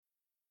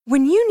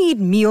When you need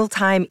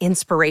mealtime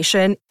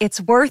inspiration,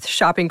 it's worth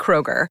shopping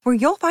Kroger, where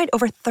you'll find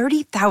over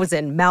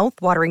 30,000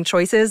 mouth-watering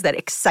choices that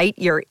excite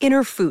your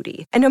inner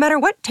foodie. And no matter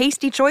what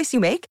tasty choice you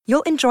make,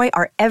 you'll enjoy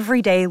our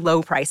everyday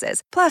low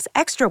prices, plus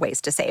extra ways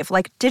to save,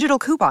 like digital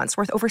coupons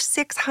worth over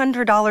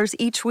 $600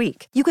 each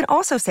week. You can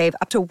also save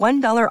up to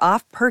 $1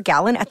 off per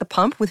gallon at the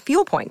pump with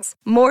fuel points.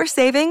 More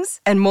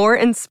savings and more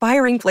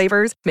inspiring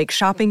flavors make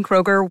shopping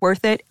Kroger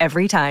worth it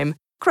every time.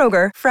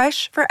 Kroger,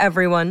 fresh for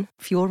everyone.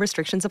 Fuel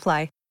restrictions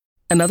apply.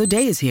 Another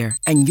day is here,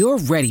 and you're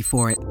ready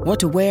for it. What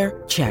to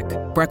wear? Check.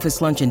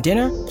 Breakfast, lunch, and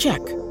dinner? Check.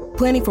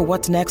 Planning for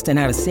what's next and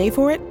how to save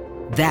for it?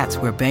 That's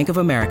where Bank of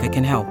America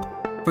can help.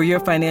 For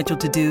your financial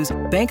to-dos,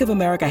 Bank of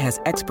America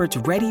has experts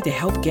ready to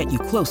help get you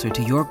closer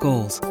to your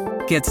goals.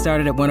 Get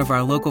started at one of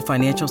our local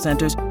financial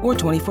centers or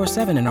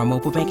 24/7 in our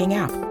mobile banking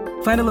app.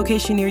 Find a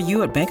location near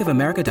you at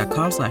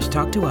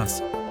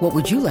bankofamerica.com/talktous. What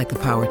would you like the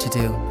power to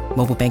do?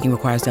 Mobile banking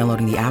requires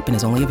downloading the app and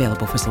is only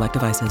available for select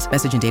devices.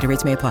 Message and data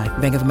rates may apply.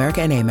 Bank of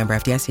America N.A., member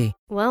FDIC.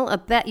 Well, I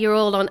bet you're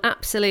all on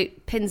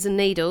absolute pins and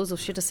needles, or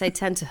should I say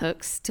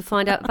tenterhooks, to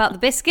find out about the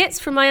biscuits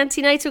from my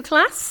antenatal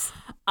class.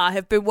 I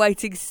have been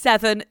waiting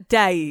 7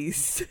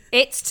 days.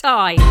 It's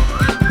time.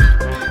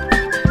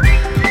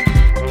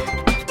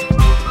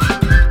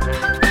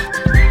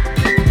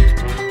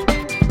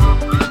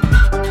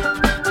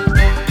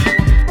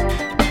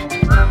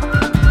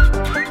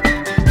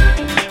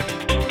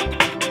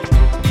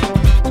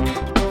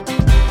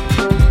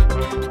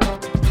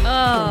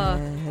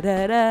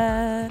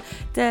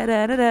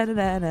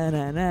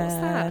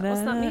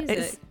 What's that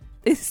music?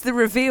 It's the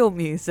reveal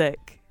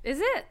music. Is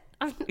it?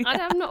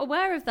 I'm not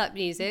aware of that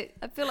music.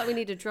 I feel like we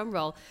need a drum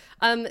roll.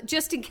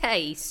 Just in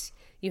case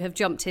you have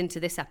jumped into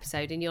this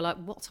episode and you're like,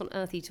 what on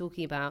earth are you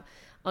talking about?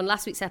 On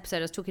last week's episode,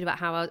 I was talking about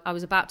how I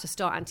was about to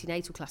start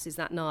antenatal classes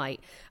that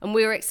night. And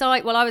we were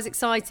excited. Well, I was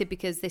excited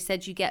because they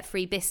said you get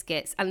free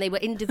biscuits and they were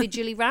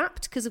individually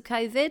wrapped because of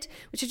COVID,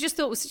 which I just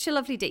thought was such a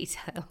lovely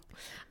detail.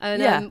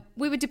 And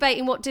we were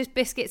debating what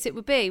biscuits it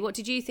would be. What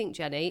did you think,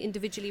 Jenny?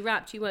 Individually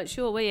wrapped? You weren't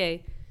sure, were you?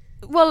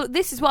 Well,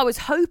 this is what I was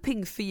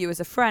hoping for you as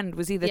a friend,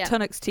 was either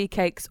Tunnock's tea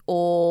cakes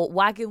or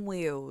wagon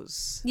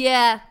wheels.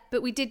 Yeah,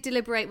 but we did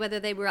deliberate whether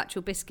they were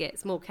actual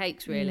biscuits, more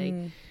cakes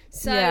really.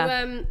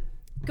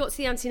 Got to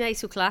the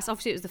antenatal class.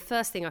 Obviously, it was the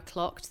first thing I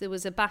clocked. There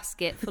was a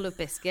basket full of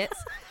biscuits.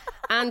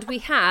 And we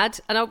had,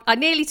 and I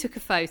nearly took a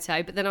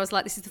photo, but then I was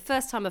like, this is the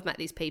first time I've met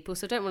these people,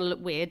 so I don't want to look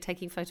weird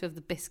taking a photo of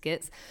the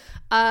biscuits.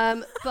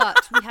 But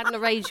we had an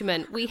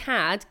arrangement. We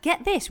had,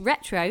 get this,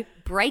 retro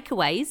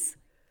breakaways.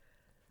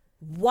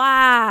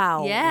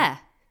 Wow. Yeah.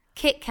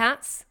 Kit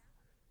Kats.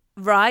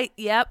 Right,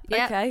 yep.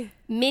 Okay.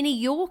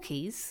 Mini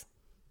Yorkies.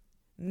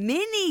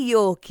 Mini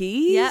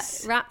Yorkies? Yeah,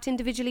 wrapped,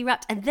 individually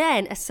wrapped. And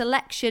then a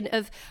selection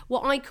of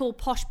what I call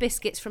posh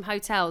biscuits from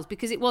hotels,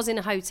 because it was in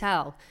a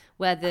hotel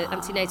where the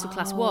antenatal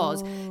class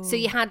was. So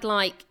you had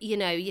like, you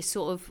know, you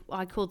sort of,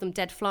 I call them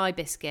dead fly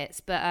biscuits.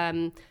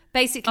 But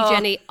basically,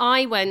 Jenny,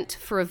 I went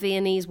for a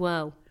Viennese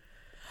whirl.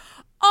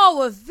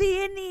 Oh, a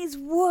Viennese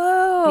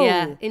whirl.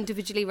 Yeah,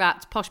 individually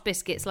wrapped posh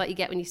biscuits like you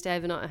get when you stay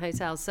overnight at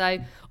hotels. So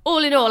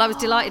all in all, I was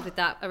delighted with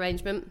that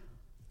arrangement.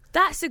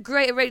 That's a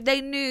great arrangement.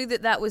 They knew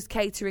that was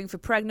catering for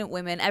pregnant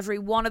women. Every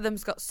one of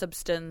them's got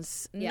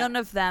substance. Yeah. None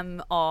of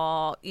them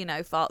are, you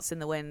know, farts in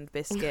the wind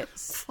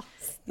biscuits.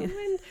 Farts in the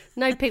wind.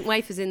 No pink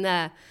wafers in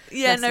there.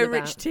 Yeah, no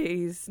rich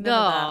teas.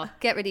 No,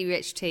 get rid of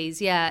rich teas.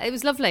 Yeah, it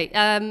was lovely.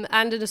 And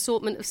an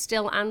assortment of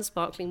still and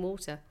sparkling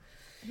water.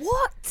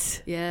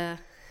 What? Yeah.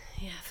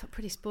 Yeah, I felt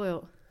pretty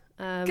spoilt.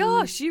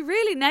 Gosh, you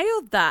really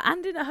nailed that.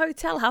 And in a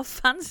hotel, how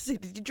fancy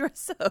did you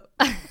dress up?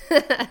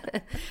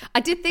 I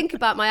did think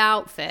about my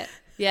outfit,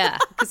 yeah,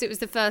 because it was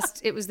the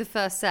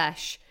first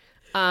sesh.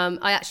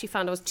 I actually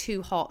found I was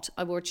too hot.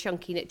 I wore a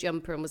chunky knit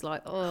jumper and was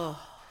like, a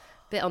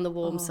bit on the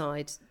warm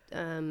side.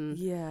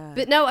 Yeah.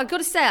 But no, I've got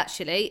to say,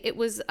 actually, it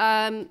was,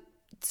 sorry,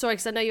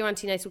 because I know your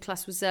antenatal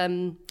class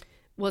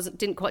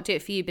didn't quite do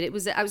it for you, but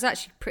I was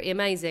actually pretty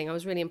amazing. I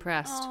was really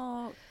impressed.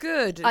 Oh,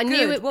 good. I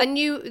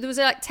knew there was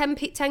like 10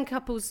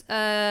 couples,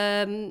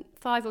 5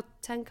 or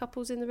 10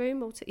 couples in the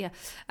room,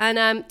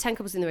 and 10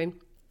 couples in the room,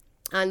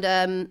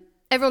 and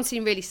everyone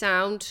seemed really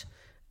sound.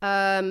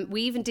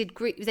 We even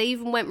they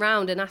even went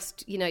round and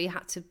asked, you know, you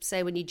had to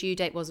say when your due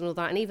date was and all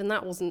that, and even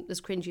that wasn't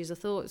as cringy as I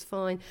thought. It was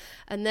fine.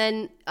 And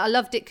then I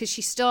loved it because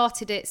she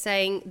started it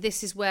saying,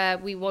 this is where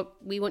we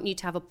want you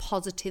to have a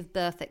positive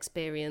birth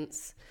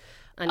experience.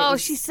 And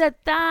she said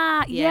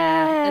that.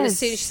 Yeah. Yes. And as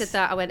soon as she said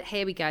that, I went,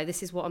 here we go.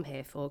 This is what I'm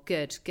here for.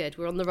 Good.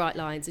 We're on the right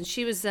lines. And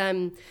she was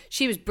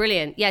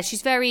brilliant. Yeah,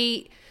 she's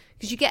very,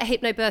 because you get a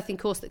hypnobirthing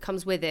course that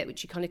comes with it,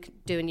 which you kind of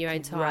do in your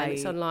own time. Right.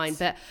 It's online.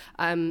 But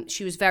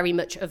she was very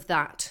much of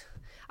that.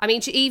 I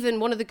mean, even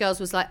one of the girls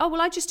was like, oh,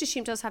 well, I just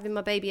assumed I was having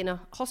my baby in a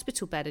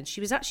hospital bed. And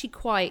she was actually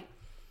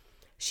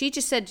she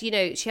just said, you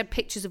know, she had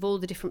pictures of all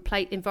the different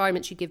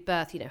environments you give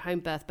birth, you know,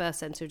 home birth, birth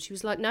centre. And she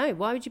was like, no,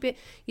 why would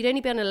you'd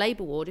only be on a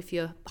labour ward if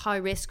you're high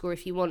risk or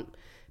if you want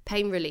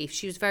pain relief.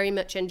 She was very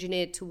much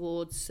engineered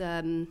towards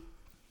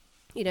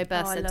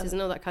birth centres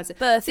and all that kind of stuff.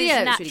 Birth is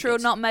natural,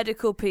 really not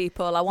medical,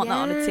 people. I want that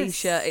on a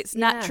T-shirt. It's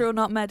natural,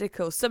 not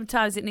medical.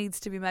 Sometimes it needs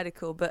to be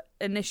medical, but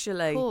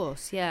initially... Of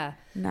course, yeah.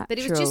 Natural. But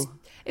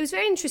it was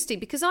very interesting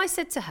because I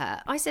said to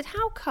her,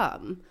 how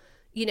come...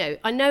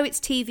 I know it's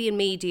TV and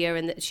media,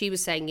 and that she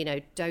was saying,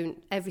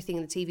 don't everything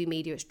in the TV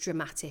media, it's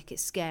dramatic,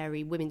 it's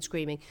scary, women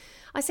screaming.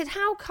 I said,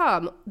 how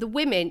come the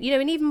women,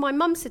 and even my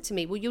mum said to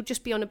me, well, you'll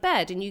just be on a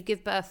bed and you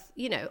give birth,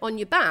 on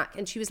your back.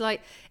 And she was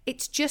like,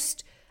 it's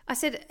just, I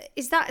said,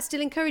 is that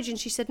still encouraging?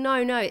 She said, no,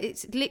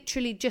 it's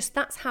literally just,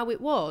 that's how it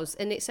was.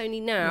 And it's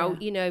only now,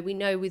 we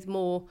know with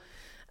more,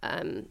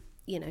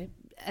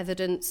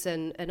 evidence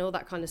and all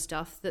that kind of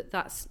stuff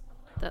that's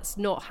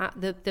not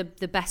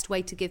the best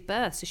way to give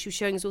birth. So she was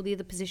showing us all the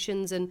other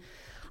positions. And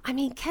I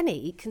mean,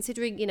 Kenny,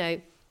 considering,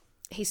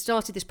 he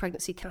started this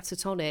pregnancy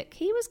catatonic,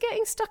 he was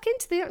getting stuck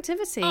into the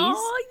activities.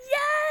 Oh,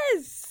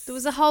 yes! There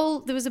was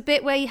a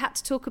bit where he had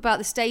to talk about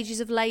the stages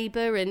of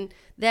labour, and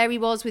there he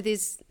was with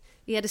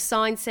he had a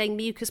sign saying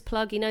mucus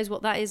plug. He knows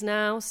what that is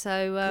now.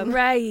 So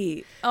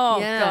great. Oh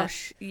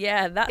gosh,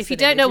 yeah. That's if you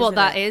don't know what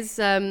that is,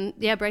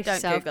 brace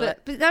yourself. Google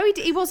but no,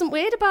 he wasn't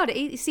weird about it.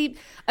 The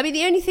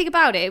only thing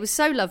about it was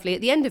so lovely.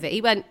 At the end of it, he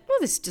went, "Well,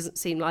 this doesn't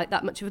seem like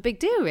that much of a big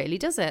deal, really,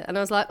 does it?" And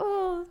I was like,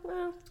 "Oh,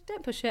 well,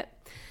 don't push it."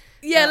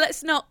 Yeah,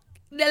 let's not.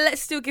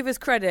 Let's still give us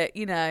credit,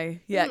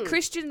 Yeah,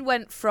 Christian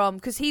went from,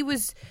 because he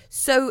was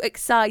so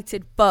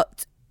excited,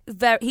 but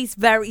he's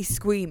very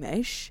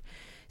squeamish.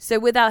 So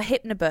with our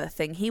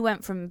hypnobirthing, he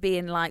went from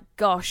being like,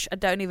 gosh, I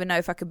don't even know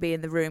if I could be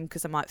in the room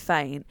because I might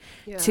faint,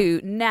 to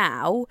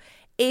now,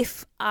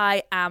 if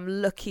I am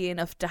lucky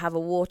enough to have a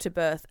water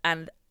birth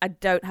and I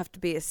don't have to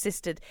be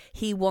assisted,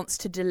 he wants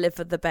to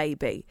deliver the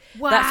baby.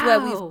 Wow. That's where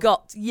we've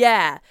got,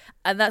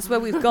 and that's where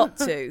we've got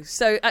to.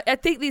 So I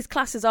think these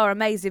classes are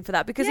amazing for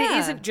that, because it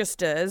isn't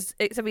just us.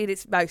 It's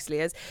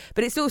mostly us,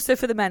 but it's also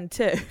for the men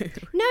too.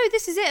 No,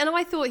 this is it. And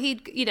I thought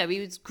he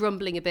was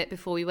grumbling a bit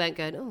before we went,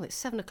 going, oh,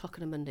 it's 7:00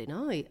 on a Monday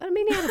night. I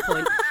mean, he had a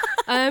point.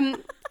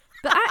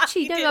 But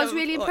actually, no, I was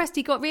really impressed.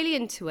 He got really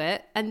into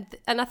it, and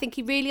I think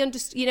he really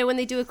understood. When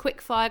they do a quick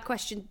fire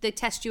question, they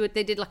test you.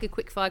 They did like a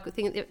quick fire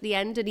thing at the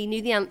end, and he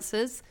knew the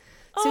answers.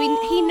 So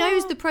he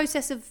knows the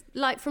process of,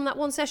 like, from that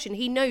one session,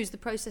 he knows the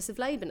process of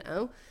labour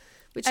now,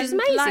 which is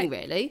amazing,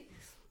 really.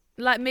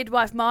 Like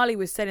midwife Marley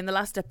was saying in the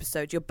last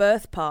episode, your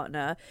birth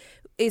partner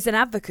is an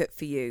advocate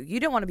for you. You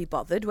don't want to be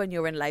bothered when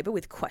you're in labour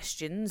with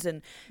questions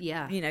and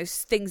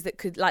things that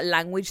could, like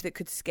language that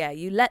could scare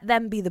you. Let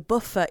them be the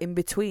buffer in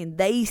between.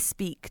 They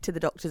speak to the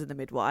doctors and the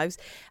midwives.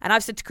 And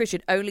I've said to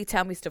Christian, only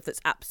tell me stuff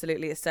that's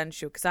absolutely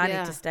essential, because I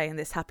need to stay in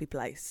this happy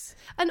place.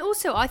 And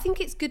also, I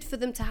think it's good for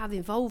them to have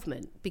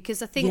involvement,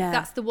 because I think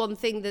that's the one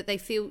thing that they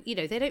feel,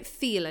 they don't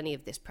feel any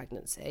of this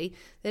pregnancy.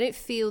 They don't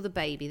feel the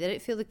baby. They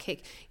don't feel the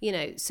kick,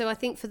 So I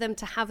think for them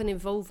to have an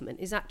involvement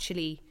is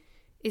actually...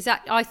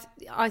 I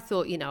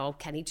thought,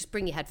 Kenny, just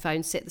bring your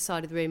headphones, sit at the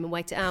side of the room and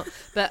wait it out.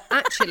 But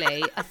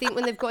actually, I think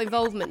when they've got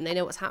involvement and they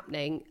know what's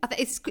happening,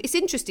 it's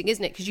interesting,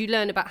 isn't it? Because you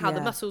learn about how the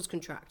muscles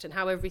contract and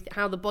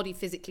how the body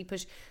physically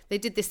pushes. They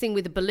did this thing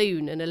with a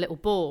balloon and a little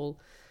ball,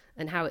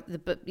 and how it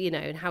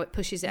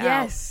pushes it out.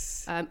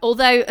 Yes.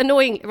 Although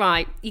annoying,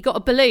 right? You got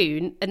a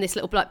balloon and this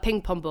little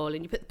ping pong ball,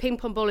 and you put the ping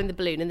pong ball in the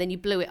balloon, and then you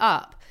blew it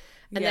up,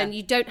 and then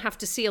you don't have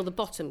to seal the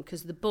bottom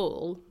because the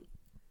ball.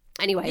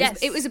 Anyway,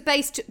 it was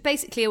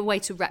basically a way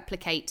to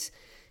replicate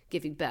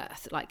giving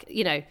birth.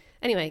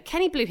 Anyway,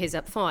 Kenny blew his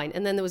up fine.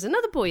 And then there was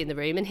another boy in the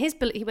room, and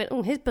he went,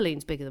 oh, his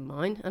balloon's bigger than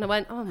mine. And I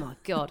went, oh, my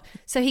God.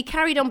 So he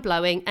carried on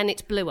blowing, and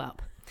it blew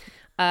up.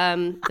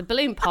 The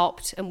balloon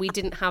popped, and we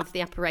didn't have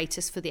the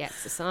apparatus for the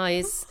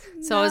exercise.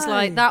 So I was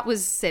like, that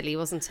was silly,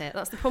 wasn't it?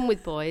 That's the problem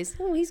with boys.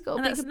 Oh, he's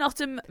got that's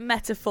not a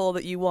metaphor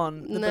that you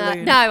want, the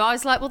balloon. No, I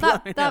was like, well,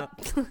 that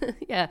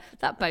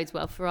bodes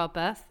well for our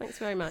birth. Thanks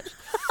very much.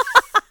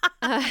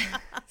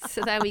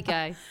 So there we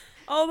go.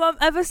 Oh, I'm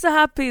ever so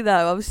happy,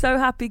 though. I'm so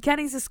happy.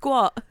 Kenny's a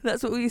squat.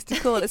 That's what we used to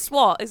call it. A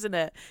swat, isn't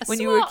it? When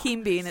you were a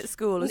keen bean at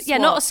school. Yeah,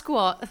 not a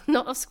squat.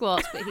 Not a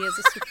squat, but he is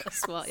a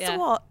swat, yeah.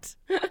 Swat.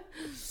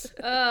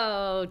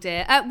 Oh,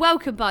 dear.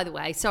 Welcome, by the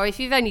way. Sorry if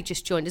you've only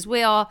just joined us.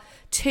 We are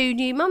two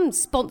new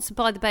mums, sponsored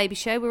by The Baby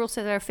Show. We're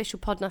also their official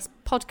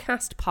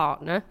podcast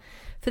partner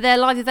for their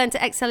live event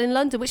at Excel in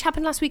London, which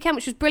happened last weekend,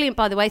 which was brilliant,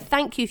 by the way.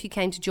 Thank you if you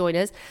came to join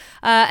us.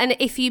 And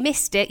if you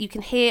missed it, you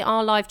can hear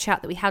our live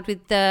chat that we had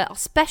with our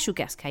special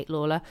guest, Kate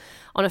Lawler,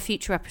 on a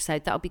future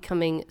episode. That'll be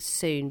coming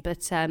soon.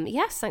 But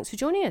yes, thanks for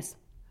joining us.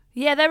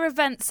 Yeah, their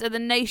events are the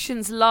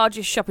nation's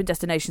largest shopping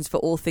destinations for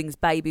all things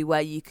baby,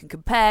 where you can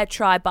compare,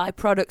 try, buy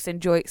products,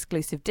 enjoy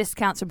exclusive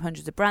discounts from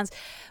hundreds of brands.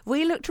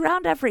 We looked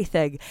around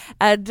everything.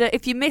 And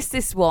if you missed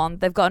this one,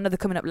 they've got another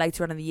coming up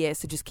later on in the year,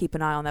 so just keep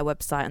an eye on their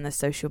website and their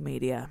social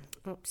media.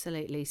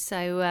 Absolutely.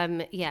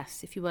 So,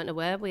 yes, if you weren't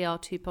aware, we are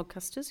two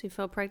podcasters who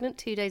fell pregnant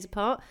 2 days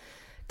apart.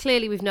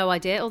 Clearly, we've no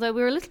idea, although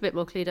we're a little bit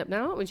more clued up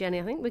now, aren't we, Jenny?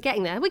 I think we're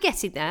getting there. We're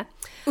getting there.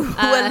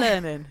 We're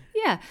learning.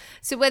 Yeah.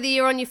 So whether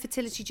you're on your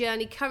fertility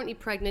journey, currently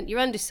pregnant, you're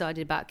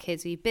undecided about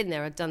kids, or you've been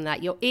there or done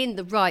that, you're in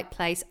the right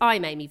place.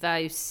 I'm Amy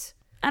Vose.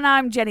 And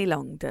I'm Jenny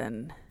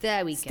Longden.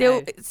 There we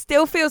go. It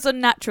still feels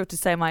unnatural to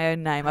say my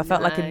own name. I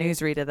felt like a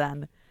newsreader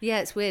then. Yeah,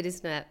 it's weird,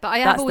 isn't it? But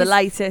That's the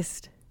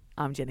latest.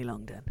 I'm Jenny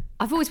Longden.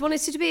 I've always wanted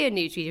to be a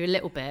newsreader a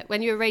little bit.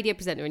 When you're a radio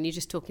presenter and you're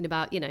just talking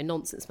about,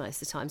 nonsense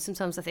most of the time,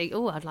 sometimes I think,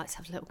 I'd like to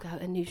have a little go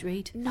at a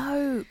newsread.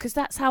 No, because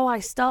that's how I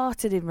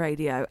started in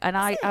radio. And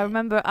I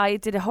remember I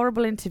did a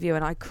horrible interview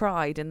and I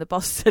cried, and the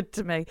boss said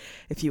to me,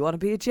 if you want to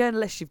be a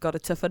journalist, you've got to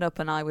toughen up.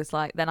 And I was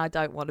like, then I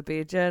don't want to be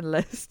a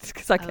journalist,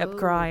 because I kept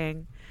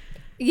crying.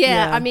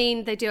 Yeah, I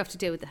mean, they do have to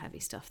deal with the heavy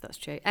stuff. That's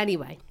true.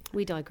 Anyway,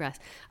 we digress.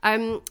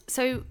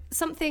 So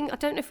something, I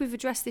don't know if we've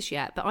addressed this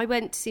yet, but I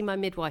went to see my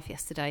midwife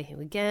yesterday,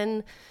 who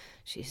again,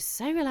 she's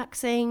so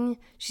relaxing.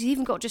 She's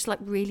even got just like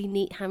really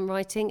neat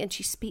handwriting, and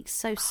she speaks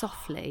so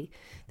softly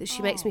that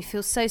she makes me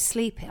feel so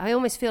sleepy. I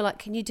almost feel like,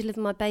 can you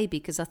deliver my baby?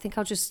 Because I think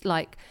I'll just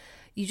like,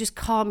 you just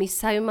calm me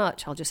so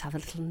much, I'll just have a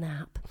little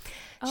nap.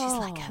 She's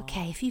like,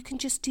 okay, if you can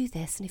just do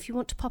this, and if you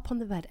want to pop on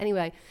the bed.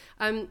 Anyway,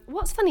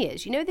 what's funny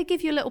is, they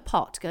give you a little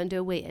pot to go and do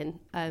a wee in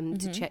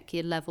to check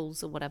your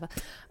levels or whatever.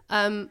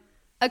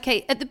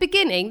 Okay, at the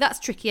beginning, that's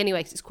tricky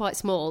anyway, because it's quite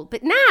small.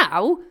 But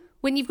now,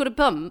 when you've got a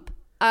bump,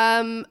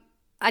 and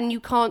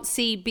you can't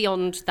see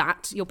beyond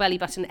that, your belly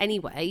button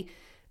anyway,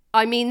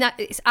 I mean, that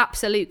it's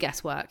absolute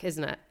guesswork,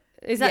 isn't it?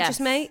 Is that just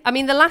me? I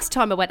mean, the last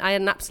time I went, I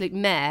had an absolute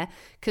mare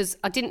because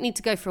I didn't need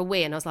to go for a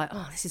wee, and I was like,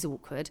 oh, this is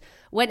awkward.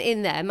 Went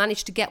in there,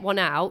 managed to get one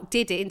out,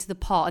 did it into the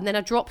pot, and then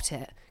I dropped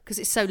it because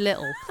it's so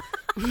little.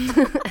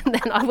 And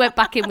then I went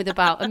back in with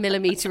about a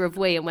millimetre of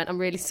wee and went, I'm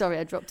really sorry,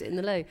 I dropped it in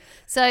the loo.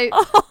 So,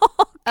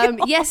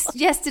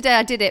 yesterday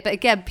I did it, but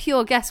again,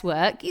 pure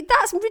guesswork.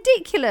 That's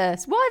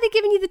ridiculous. Why are they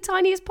giving you the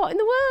tiniest pot in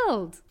the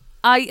world?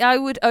 I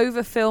would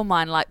overfill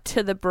mine like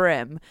to the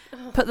brim,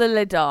 put the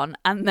lid on,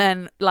 and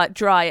then like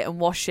dry it and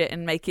wash it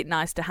and make it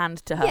nice to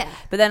hand to her. Yeah.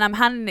 But then I'm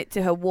handing it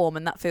to her warm,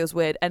 and that feels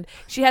weird. And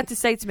she had to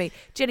say to me,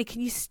 Jenny,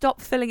 can you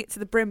stop filling it to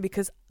the brim,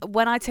 because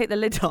when I take the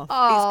lid off,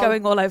 it's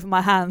going all over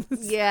my hands.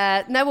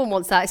 Yeah, no one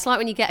wants that. It's like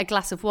when you get a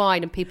glass of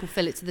wine and people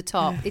fill it to the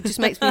top. It just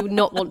makes me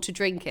not want to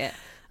drink it.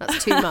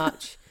 That's too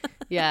much.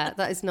 Yeah,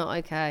 that is not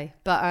okay.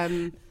 But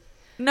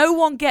no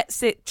one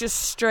gets it just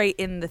straight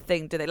in the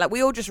thing, do they? Like,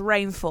 we all just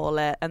rainfall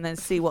it and then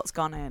see what's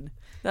gone in.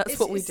 That's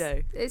what we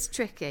do. It's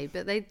tricky,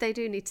 but they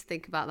do need to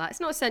think about that. It's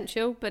not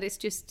essential, but it's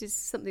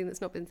something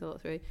that's not been thought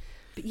through.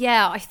 But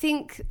yeah, I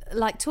think,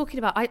 like, talking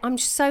about, I'm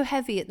just so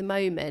heavy at the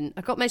moment.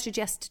 I got measured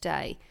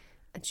yesterday,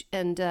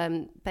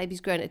 and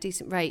baby's growing at a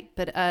decent rate.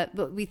 But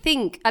we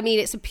think, I mean,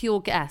 it's a pure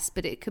guess,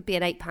 but it could be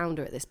an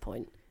 8-pounder at this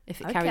point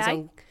if it carries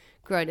on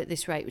growing at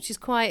this rate, which is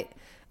quite...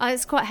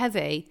 it's quite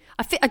heavy.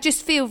 I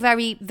just feel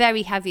very,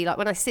 very heavy. Like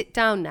when I sit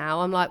down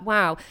now, I'm like,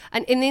 wow.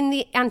 And in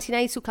the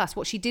antenatal class,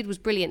 what she did was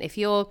brilliant. If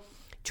you're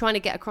trying to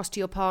get across to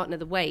your partner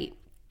the weight,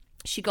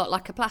 she got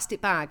like a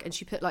plastic bag and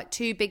she put like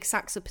 2 big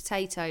sacks of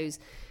potatoes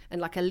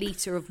and like a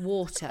litre of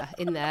water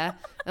in there.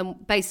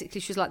 And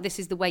basically she was like, this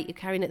is the weight you're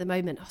carrying at the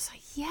moment. I was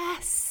like,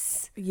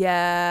 yes.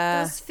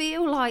 Yeah. It does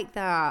feel like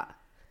that.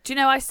 Do you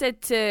know, I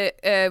said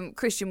to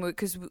Christian,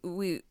 because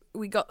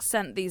we got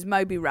sent these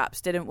Moby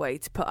wraps, didn't we,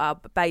 to put our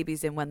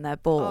babies in when they're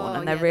born,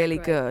 and they're really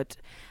good.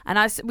 And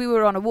we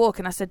were on a walk,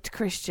 and I said to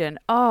Christian,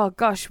 "Oh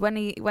gosh, when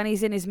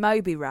he's in his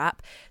Moby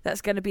wrap,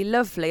 that's going to be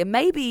lovely, and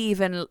maybe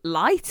even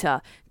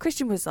lighter."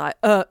 Christian was like,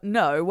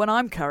 "No, when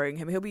I'm carrying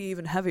him, he'll be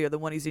even heavier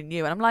than when he's in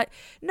you." And I'm like,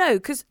 "No,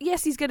 because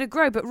yes, he's going to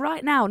grow, but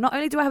right now, not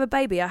only do I have a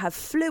baby, I have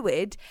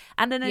fluid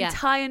and an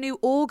entire new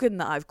organ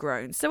that I've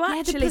grown. So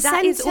actually,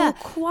 that is all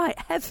quite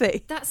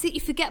heavy." That's it.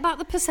 You forget about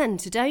the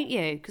placenta, don't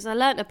you? Because I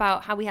learnt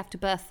about how we have to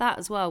birth that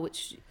as well,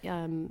 which I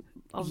didn't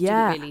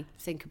really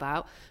think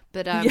about.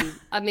 But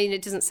I mean,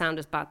 it doesn't sound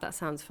as bad. That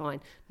sounds fine.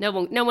 No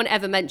one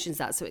ever mentions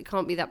that, so it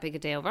can't be that big a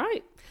deal,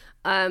 right?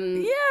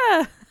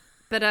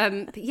 But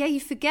yeah, you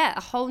forget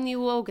a whole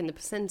new organ, the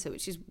placenta,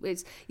 which is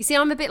you see,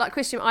 I'm a bit like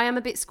Christian. I am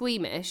a bit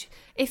squeamish.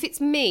 If it's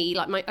me,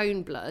 like my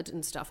own blood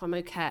and stuff, I'm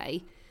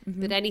okay.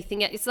 Mm-hmm. But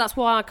anything else, that's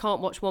why I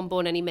can't watch One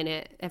Born every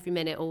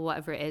minute or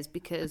whatever it is,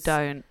 because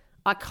I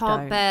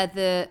can't bear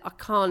the.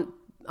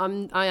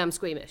 I am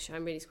squeamish.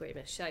 I'm really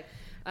squeamish. So.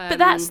 But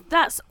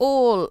that's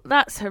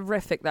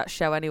horrific, that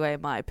show, anyway,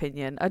 in my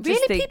opinion. I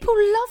just think people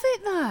love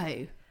it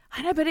though.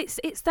 I know, but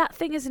it's that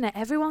thing, isn't it?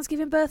 Everyone's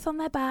giving birth on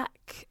their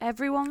back.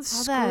 Everyone's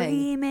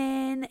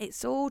screaming.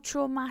 It's all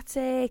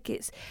traumatic.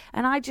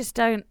 And I just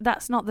don't.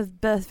 That's not the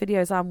birth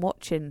videos I'm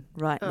watching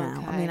right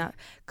now. I mean, I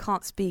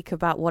can't speak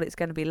about what it's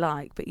going to be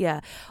like. But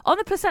yeah, on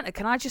the placenta,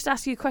 can I just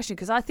ask you a question?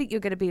 Because I think you're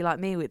going to be like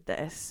me with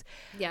this.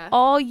 Yeah.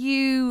 Are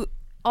you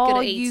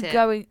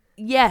going?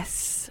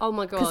 Yes. Oh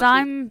my god. Because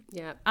I'm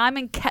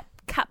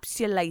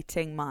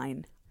encapsulating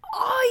mine.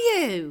 Are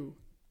you?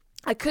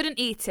 I couldn't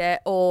eat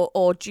it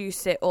or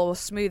juice it or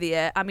smoothie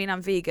it. I mean,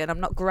 I'm vegan. I'm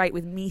not great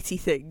with meaty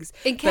things.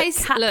 In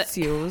case,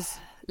 capsules.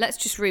 Let's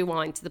just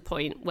rewind to the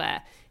point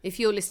where if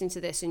you're listening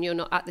to this and you're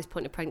not at this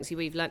point of pregnancy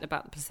where you've learnt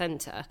about the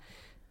placenta,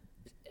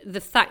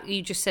 the fact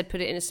you just said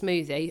put it in a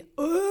smoothie.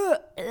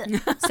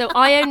 So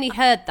I only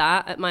heard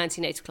that at my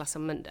antenatal class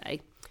on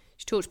Monday.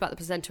 She talked about the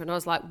placenta and I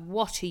was like,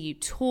 what are you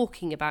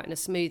talking about in a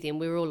smoothie? And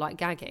we were all like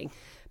gagging.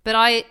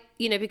 But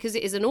because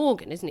it is an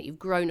organ, isn't it? You've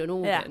grown an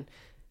organ. Yeah.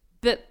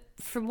 But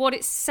from what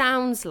it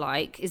sounds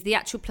like, is the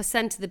actual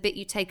placenta, the bit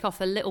you take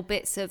off, are little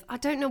bits of, I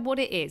don't know what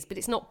it is, but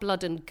it's not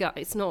blood and gut.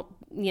 It's not,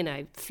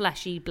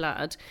 fleshy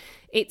blood.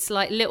 It's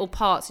like little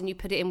parts, and you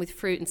put it in with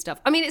fruit and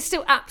stuff. I mean, it's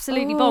still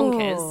absolutely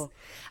bonkers.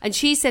 And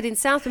she said in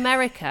South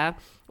America,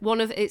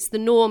 it's the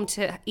norm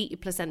to eat your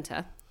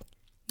placenta.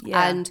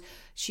 Yeah. And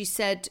she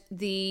said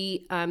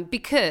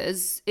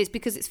because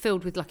it's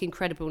filled with like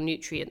incredible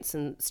nutrients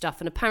and stuff,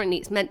 and apparently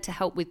it's meant to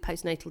help with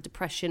postnatal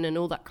depression and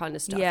all that kind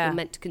of stuff. Yeah. You're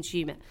meant to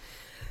consume it.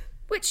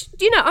 Which,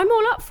 I'm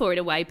all up for in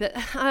a way, but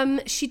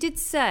she did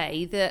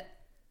say that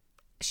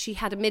she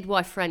had a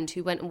midwife friend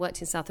who went and worked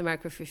in South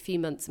America for a few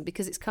months, and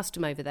because it's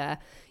custom over there,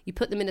 you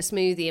put them in a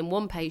smoothie, and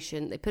one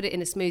patient, they put it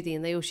in a smoothie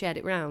and they all shared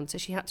it round, so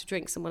she had to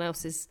drink someone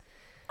else's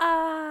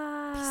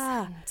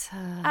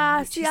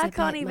placenta. See, I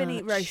can't even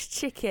eat roast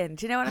chicken.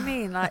 Do you know what I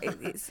mean? Like,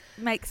 it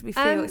makes me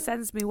feel, it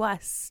sends me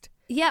west.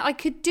 Yeah, I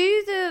could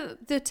do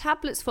the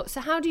tablets for, so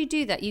how do you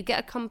do that? You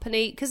get a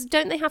company, because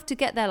don't they have to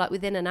get there like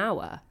within an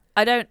hour?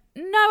 I don't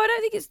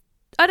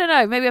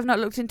know. Maybe I've not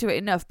looked into it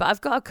enough, but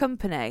I've got a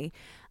company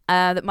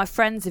that my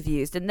friends have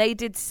used, and they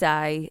did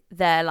say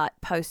they're like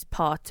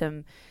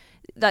postpartum,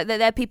 like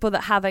they're people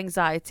that have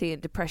anxiety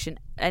and depression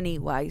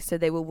anyway, so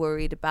they were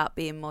worried about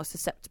being more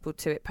susceptible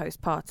to it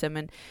postpartum,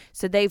 and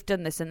so they've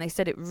done this, and they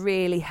said it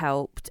really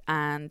helped,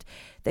 and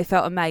they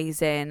felt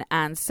amazing.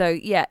 And so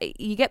yeah,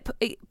 you get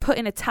put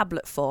in a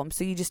tablet form,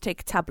 so you just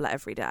take a tablet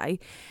every day.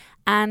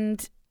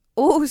 And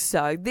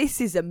also,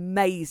 this is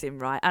amazing,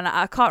 right? And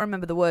I can't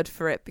remember the word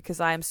for it because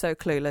I am so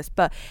clueless,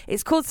 but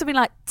it's called something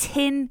like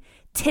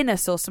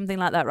tinus or something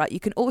like that, right? You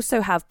can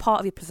also have part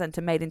of your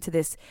placenta made into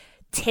this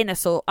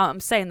tinus, or I'm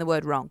saying the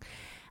word wrong.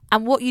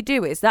 And what you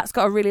do is, that's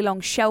got a really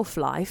long shelf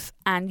life,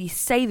 and you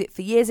save it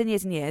for years and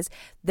years and years.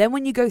 Then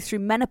when you go through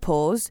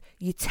menopause,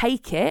 you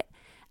take it,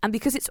 and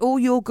because it's all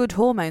your good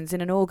hormones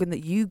in an organ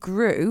that you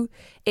grew,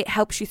 it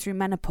helps you through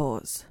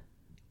menopause.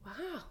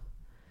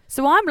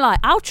 So I'm like,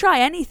 I'll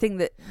try anything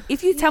that,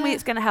 if you tell me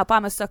it's going to help,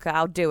 I'm a sucker,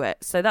 I'll do it.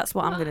 So that's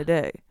what I'm going to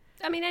do.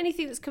 I mean,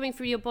 anything that's coming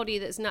through your body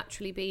that's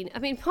naturally been, I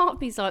mean, part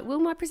of me's like,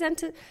 will my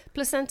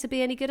placenta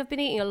be any good? I've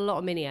been eating a lot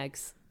of mini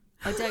eggs.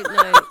 I don't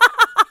know.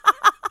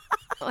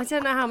 I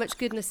don't know how much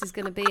goodness is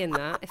going to be in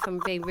that, if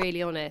I'm being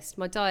really honest.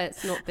 My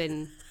diet's not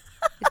been,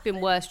 it's been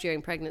worse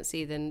during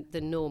pregnancy than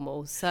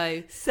normal.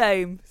 So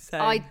Same.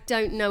 I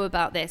don't know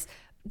about this.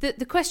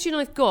 The question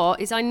I've got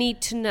is, I need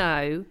to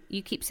know,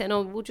 you keep saying,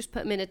 we'll just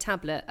put them in a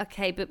tablet.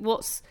 Okay, but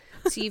so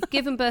you've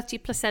given birth to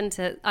your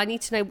placenta. I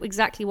need to know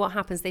exactly what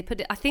happens. I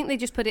think they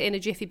just put it in a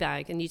jiffy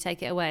bag and you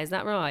take it away. Is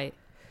that right?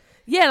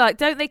 Yeah, like,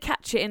 don't they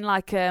catch it in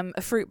like a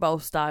fruit bowl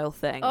style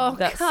thing? Oh,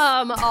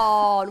 come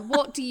on.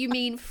 What do you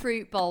mean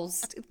fruit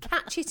bowls?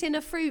 Catch it in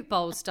a fruit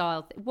bowl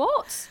style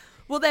What?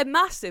 Well, they're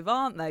massive,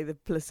 aren't they, the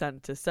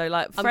placenta? So,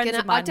 like, friends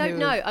of mine I don't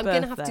know. I'm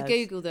going to have to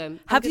Google them.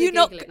 Have you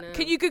not?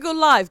 Can you Google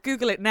live?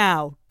 Google it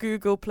now.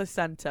 Google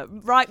placenta.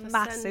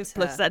 Massive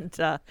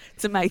placenta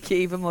to make it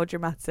even more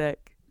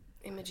dramatic.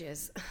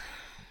 Images.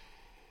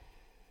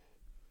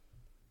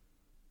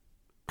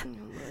 Oh,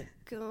 my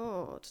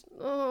God.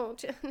 Oh,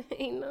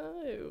 Jenny,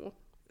 no.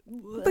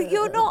 But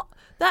you're not...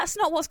 That's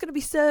not what's going to be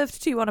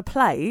served to you on a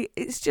plate.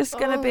 It's just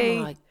going to be...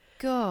 Oh, my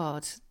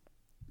God.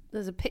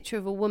 There's a picture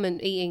of a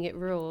woman eating it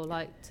raw.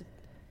 What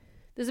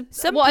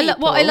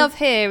I love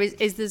here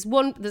is there's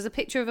a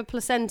picture of a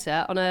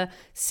placenta on a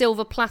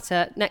silver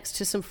platter next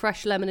to some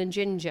fresh lemon and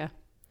ginger.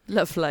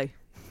 Lovely.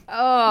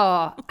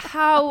 Oh,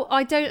 how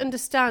I don't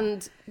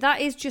understand.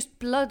 That is just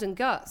blood and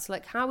guts.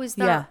 Like, how is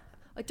that? Yeah.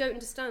 I don't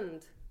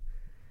understand.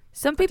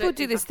 Some people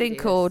do this thing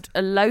called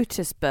a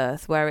lotus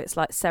birth, where it's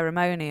like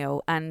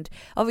ceremonial, and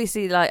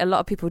obviously like a lot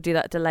of people do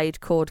that delayed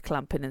cord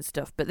clamping and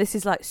stuff, but this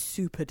is like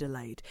super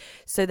delayed.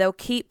 So they'll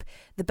keep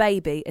the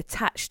baby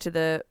attached to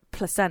the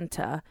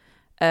placenta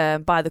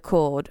by the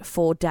cord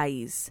for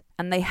days,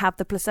 and they have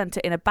the placenta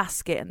in a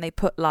basket, and they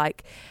put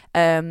like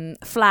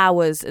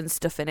flowers and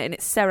stuff in it, and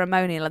it's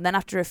ceremonial, and then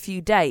after a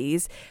few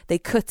days they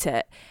cut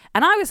it.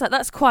 And I was like,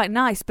 that's quite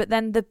nice, but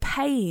then the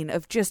pain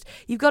of just,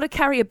 you've got to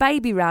carry a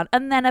baby around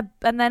and then a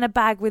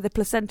bag with a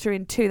placenta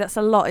in too. That's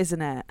a lot,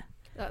 isn't it?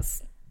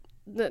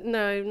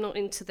 No, not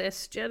into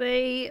this,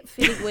 Jenny.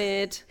 Feeling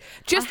weird.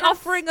 Just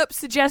offering up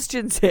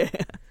suggestions here.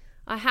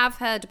 I have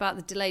heard about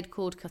the delayed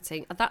cord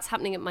cutting. That's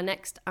happening at my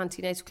next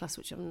antenatal class,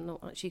 which I'm not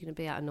actually going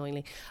to be at,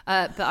 annoyingly.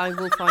 But I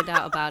will find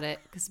out about it,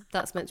 because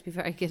that's meant to be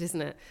very good,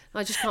 isn't it?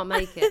 I just can't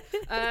make it.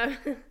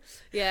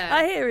 Yeah.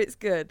 I hear it's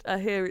good. I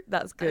hear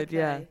that's good, okay.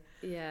 Yeah.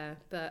 Yeah,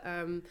 but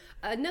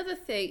another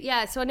thing,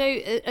 so I know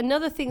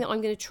another thing that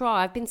I'm going to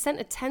try, I've been sent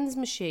a TENS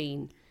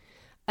machine,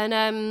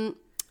 and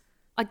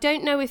I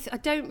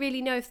don't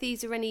really know if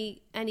these are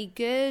any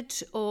good,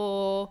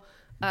 or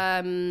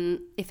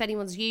if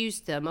anyone's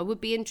used them. I would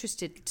be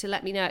interested to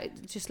let me know.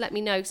 Just let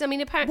me know, because I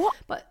mean, apparently,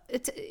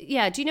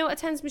 do you know what a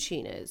TENS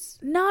machine is?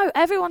 No,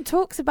 everyone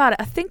talks about it.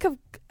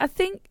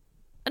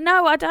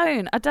 No, I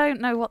don't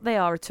know what they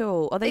are at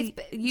all. Are they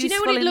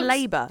useful in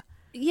labour?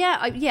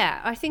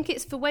 Yeah, I think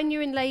it's for when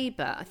you're in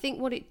labour. I think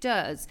what it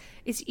does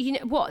is, the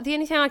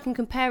only thing I can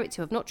compare it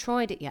to, I've not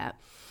tried it yet,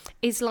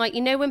 is like,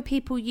 when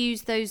people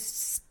use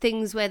those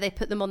things where they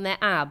put them on their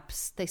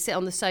abs, they sit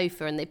on the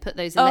sofa and they put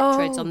those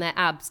electrodes on their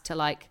abs to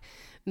like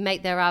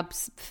make their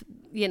abs,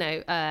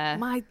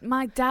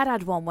 My dad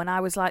had one when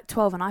I was like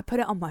 12 and I put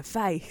it on my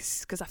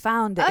face because I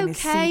found it in his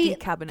CD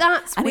cabinet.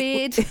 That's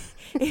weird.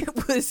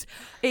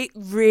 It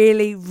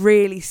really,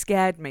 really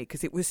scared me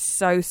because it was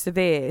so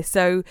severe.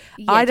 So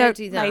I don't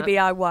do that. Maybe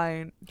I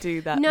won't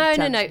do that. No.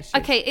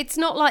 Okay, it's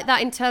not like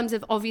that in terms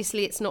of,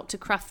 obviously it's not to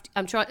craft.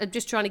 I'm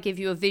just trying to give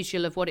you a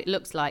visual of what it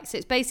looks like. So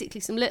it's basically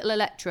some little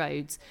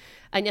electrodes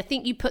and I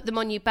think you put them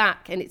on your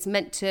back and it's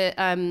meant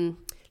to...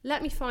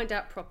 let me find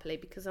out properly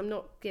because I'm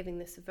not giving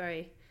this a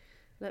very...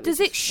 Does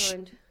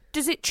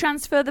it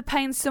transfer the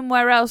pain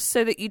somewhere else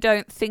so that you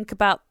don't think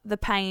about the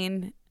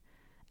pain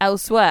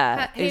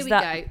elsewhere? Here we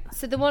go.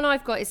 So the one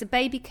I've got is a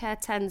Baby Care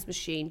TENS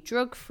machine,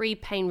 drug-free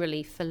pain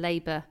relief for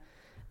labour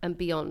and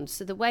beyond.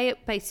 So the way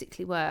it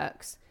basically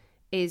works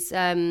is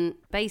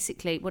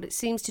basically what it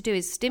seems to do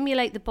is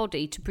stimulate the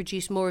body to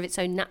produce more of its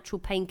own natural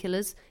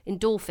painkillers,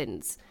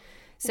 endorphins.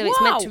 So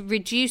it's meant to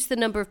reduce the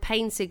number of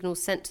pain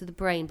signals sent to the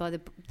brain by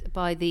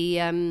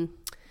the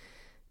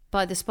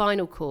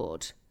spinal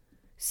cord.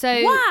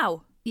 So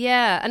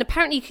yeah, and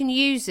apparently you can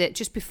use it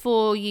just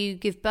before you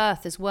give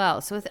birth as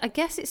well. So I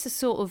guess it's a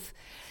sort of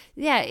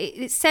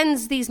it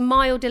sends these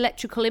mild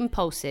electrical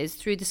impulses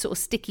through the sort of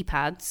sticky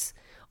pads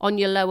on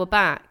your lower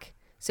back.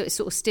 So it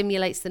sort of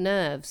stimulates the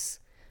nerves.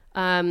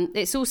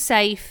 It's all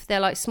safe.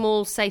 They're like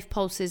small, safe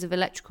pulses of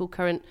electrical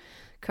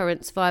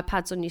currents via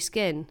pads on your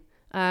skin.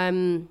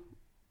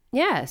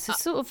 Yeah, so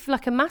sort of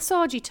like a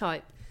massagey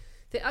type.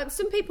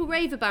 Some people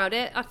rave about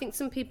it. I think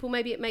some people,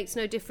 maybe it makes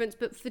no difference.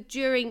 But for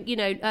during,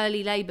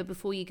 early labour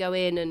before you go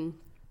in, and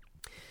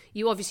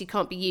you obviously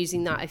can't be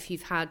using that if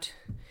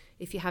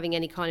you're having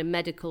any kind of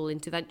medical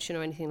intervention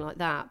or anything like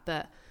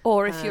that.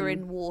 Or if you're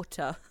in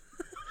water.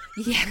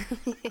 Yeah.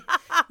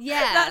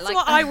 That's like,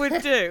 what I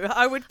would do.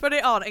 I would put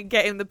it on and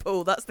get in the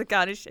pool. That's the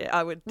kind of shit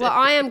I would do. Well,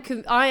 I'm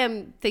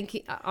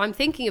thinking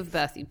of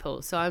birthing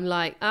pool, so I'm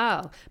like,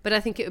 but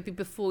I think it would be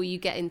before you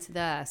get into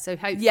there. So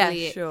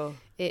hopefully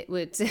it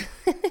would.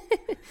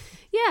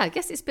 Yeah, I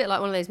guess it's a bit like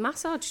one of those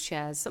massage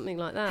chairs, something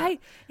like that. Hey,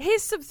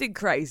 here's something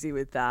crazy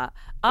with that.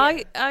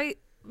 Yeah.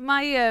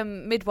 My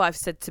midwife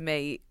said to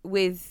me,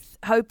 with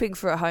hoping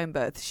for a home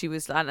birth, she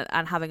was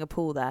and having a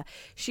pool there,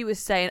 she was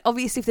saying,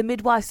 obviously if the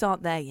midwives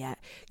aren't there yet,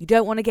 you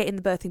don't want to get in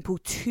the birthing pool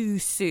too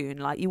soon.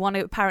 Like, you want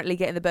to apparently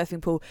get in the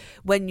birthing pool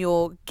when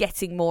you're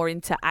getting more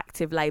into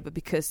active labour,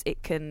 because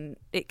it can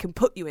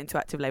put you into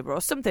active labour or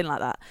something like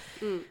that.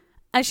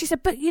 And she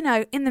said, but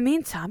in the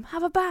meantime,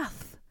 have a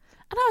bath.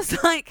 And I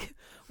was like,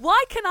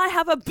 why can I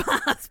have a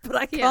bath but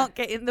I can't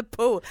get in the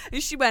pool?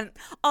 And she went,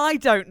 I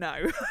don't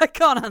know. I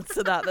can't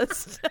answer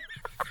that.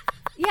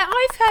 Yeah,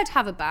 I've heard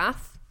have a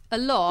bath a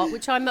lot,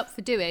 which I'm up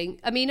for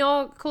doing. I mean,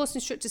 our course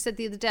instructor said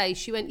the other day,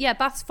 she went, yeah,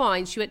 bath's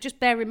fine. She went, just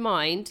bear in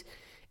mind,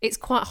 it's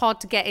quite hard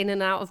to get in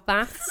and out of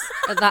baths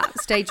at that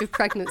stage of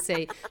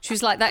pregnancy. She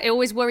was like, that it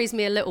always worries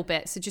me a little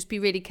bit, so just be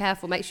really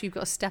careful. Make sure you've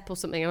got a step or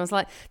something. And I was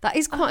like, that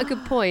is quite a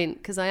good point,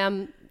 because I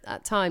am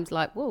at times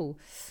like, whoa,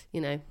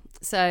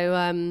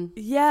 So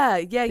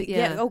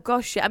yeah. Oh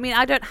gosh, yeah. I mean,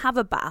 I don't have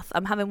a bath.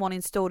 I'm having one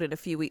installed in a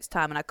few weeks'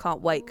 time, and I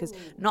can't wait, because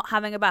not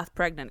having a bath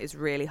pregnant is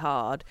really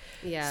hard.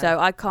 Yeah. So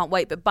I can't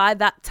wait. But by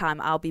that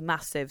time, I'll be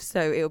massive.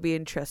 So it'll be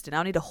interesting.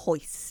 I'll need a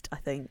hoist, I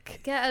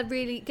think.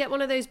 Get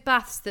one of those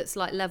baths that's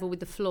like level with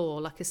the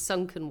floor, like a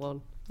sunken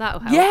one.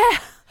 That'll help. Yeah.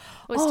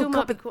 Or it still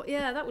might be quite,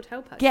 that would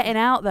help. Actually. Getting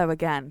out though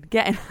again.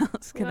 Getting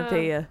out's going to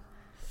be a.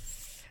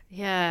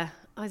 Yeah,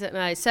 I don't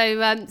know. So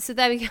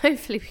there we go.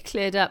 Hopefully we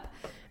cleared up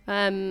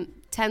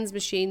TENS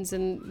machines,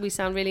 and we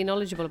sound really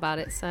knowledgeable about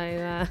it.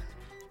 So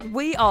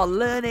we are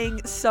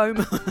learning so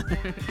much.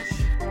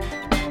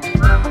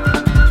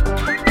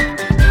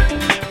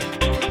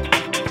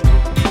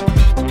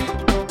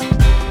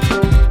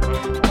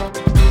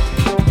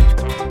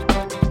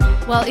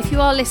 Well, if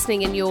you are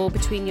listening and you're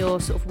between your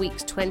sort of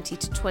weeks 20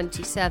 to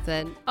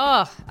 27,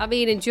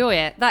 enjoy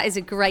it. That is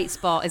a great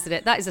spot, isn't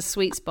it? That is a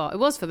sweet spot. It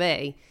was for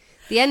me.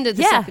 The end of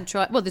the second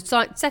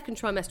second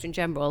trimester in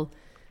general,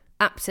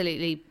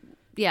 absolutely,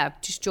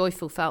 just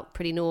joyful, felt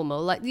pretty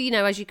normal. Like,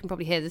 as you can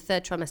probably hear, the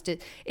third trimester,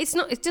 it's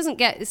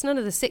none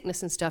of the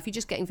sickness and stuff. You're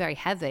just getting very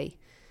heavy,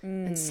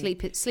 and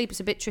sleep is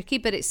a bit tricky.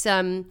 But it's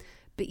that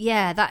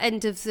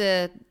end of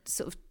the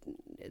sort of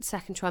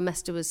second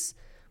trimester was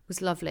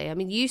lovely. I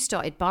mean,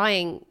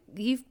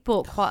 you've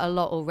bought quite a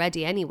lot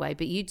already anyway,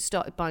 but you'd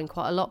started buying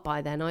quite a lot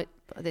by then. At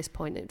this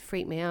point, it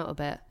freaked me out a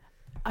bit.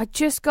 I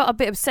just got a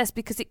bit obsessed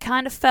because it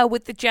kind of fell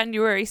with the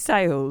January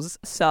sales.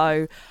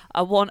 So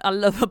I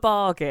love a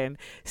bargain.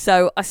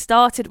 So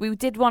we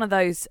did one of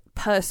those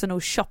personal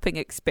shopping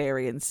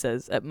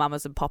experiences at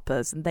Mamas and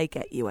Poppers, and they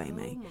get you,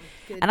 Amy.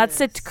 Oh, and I'd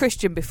said to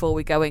Christian before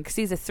we go in, because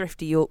he's a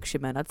thrifty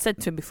Yorkshireman, I'd said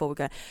to him before we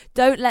go,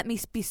 don't let me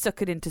be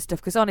suckered into stuff,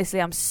 because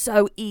honestly, I'm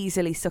so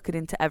easily suckered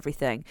into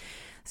everything.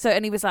 So,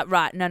 and he was like,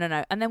 right, no.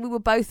 And then we were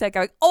both there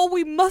going, oh,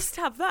 we must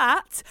have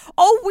that.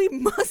 Oh, we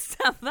must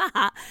have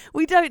that.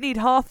 We don't need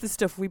half the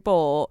stuff we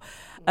bought.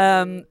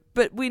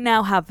 But we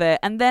now have it.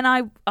 And then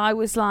I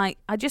was like,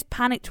 I just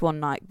panicked one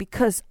night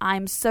because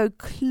I'm so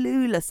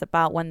clueless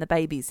about when the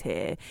baby's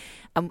here.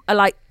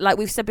 Like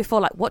we've said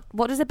before, like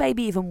what does a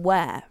baby even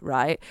wear,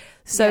 right?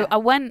 So I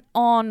went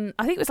on,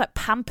 I think it was like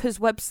Pampers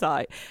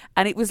website,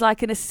 and it was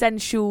like an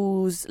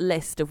essentials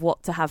list of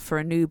what to have for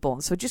a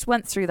newborn. So I just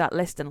went through that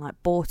list and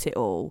like bought it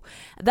all.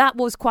 That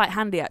was quite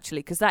handy actually,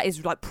 because that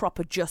is like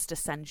proper just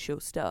essential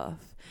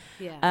stuff.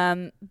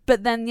 Yeah.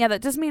 But then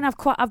that does mean I've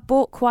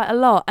bought quite a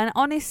lot, and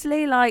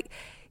honestly, like,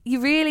 you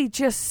really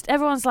just,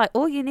 everyone's like,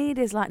 all you need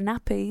is like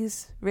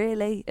nappies,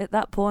 really, at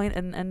that point,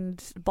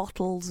 and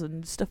bottles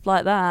and stuff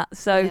like that.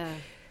 So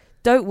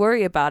don't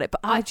worry about it. But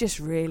I just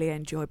really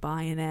enjoy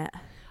buying it.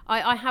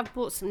 I have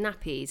bought some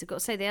nappies. I've got to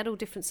say, they had all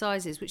different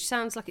sizes, which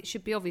sounds like it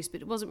should be obvious, but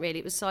it wasn't really.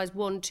 It was size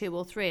 1, 2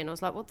 or 3. And I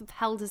was like, what the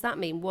hell does that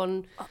mean?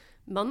 1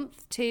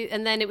 month, 2?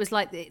 And then it was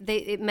like,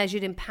 it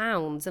measured in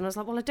pounds. And I was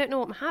like, well, I don't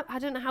know I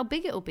don't know how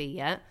big it'll be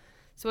yet.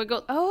 So I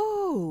got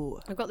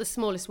the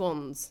smallest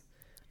ones.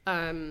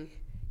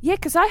 Yeah,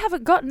 because I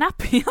haven't got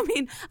nappy. I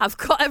mean, I've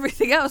got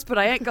everything else, but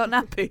I ain't got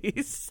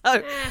nappies.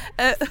 So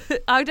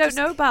I don't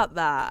know about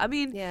that. I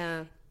mean,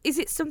 is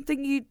it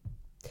something you...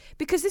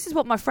 Because this is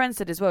what my friend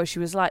said as well. She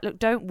was like, look,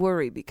 don't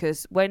worry,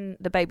 because when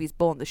the baby's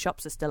born, the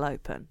shops are still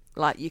open.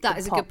 Like, That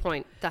is a good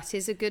point. That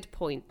is a good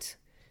point.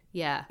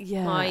 Yeah.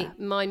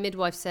 My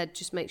midwife said,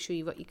 just make sure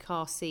you've got your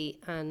car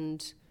seat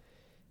and...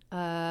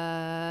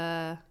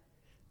 can't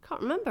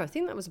remember. I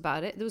think that was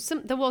about it.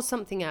 There was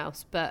something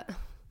else, but...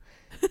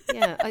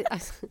 yeah, I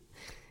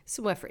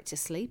somewhere for it to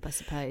sleep, I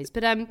suppose.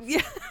 But I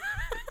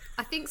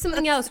think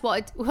something else.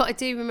 What I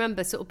do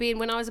remember, sort of being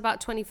when I was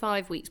about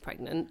 25 weeks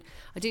pregnant,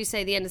 I do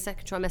say the end of the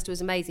second trimester was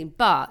amazing,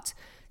 but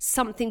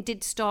something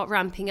did start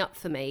ramping up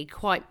for me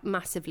quite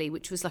massively,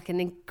 which was like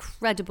an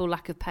incredible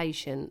lack of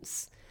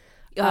patience,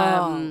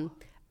 and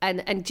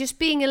just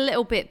being a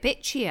little bit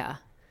bitchier.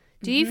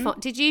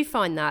 Did you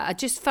find that? I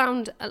just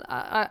found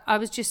I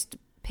was just,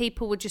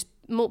 people were just.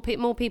 More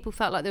people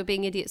felt like they were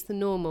being idiots than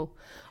normal,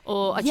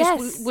 or I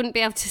just wouldn't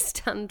be able to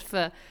stand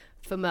for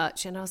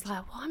much. And I was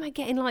like, why am I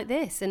getting like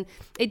this? And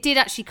it did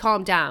actually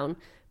calm down,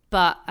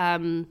 but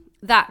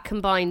that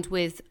combined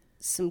with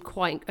some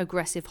quite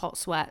aggressive hot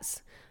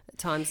sweats at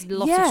times,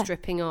 lots of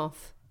stripping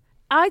off.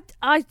 I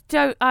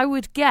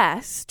would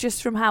guess,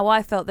 just from how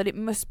I felt, that it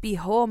must be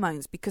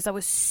hormones, because I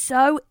was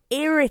so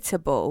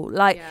irritable.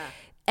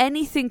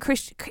 Anything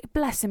Christian,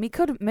 bless him, he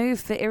couldn't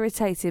move for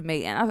irritating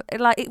me, and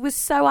it was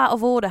so out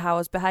of order how I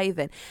was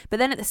behaving. But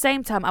then at the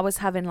same time, I was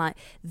having like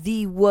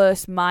the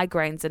worst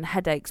migraines and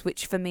headaches,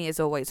 which for me is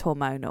always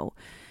hormonal.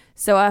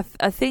 So I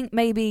think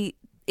maybe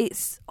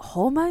it's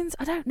hormones.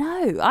 I don't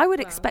know. I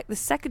would expect the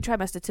second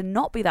trimester to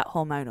not be that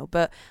hormonal,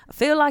 but I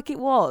feel like it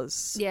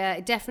was. Yeah,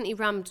 it definitely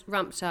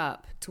ramped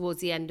up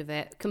towards the end of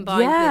it,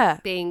 combined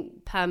with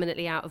being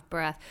permanently out of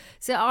breath.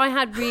 So I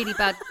had really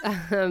bad,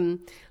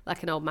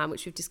 like an old man,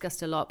 which we've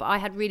discussed a lot, but I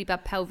had really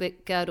bad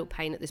pelvic girdle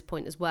pain at this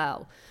point as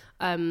well,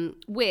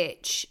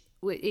 which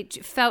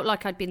it felt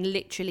like I'd been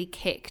literally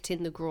kicked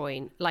in the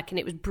groin, and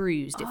it was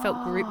bruised. It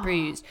felt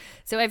bruised.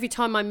 So every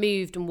time I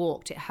moved and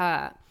walked, it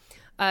hurt.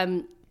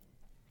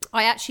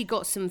 I actually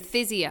got some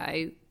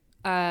physio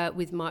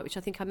which I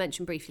think I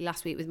mentioned briefly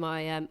last week with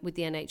my with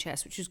the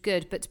NHS, which was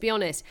good. But to be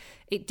honest,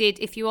 it did.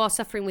 If you are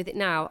suffering with it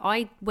now,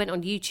 I went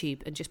on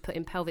YouTube and just put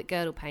in pelvic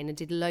girdle pain and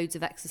did loads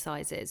of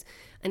exercises,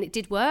 and it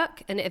did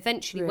work. And it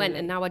eventually went,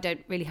 and now I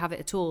don't really have it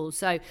at all.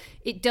 So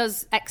it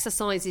does.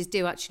 Exercises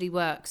do actually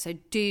work. So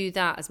do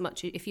that as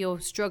much if you're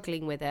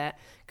struggling with it,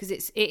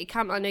 because it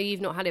can. I know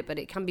you've not had it, but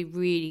it can be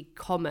really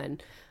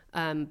common.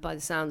 By the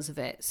sounds of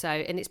it. So,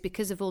 and it's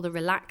because of all the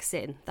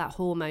relaxin, that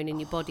hormone in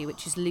your body,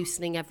 which is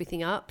loosening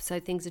everything up. So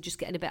things are just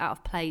getting a bit out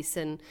of place,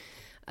 and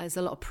there's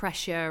a lot of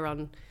pressure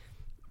on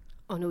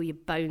all your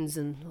bones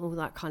and all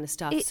that kind of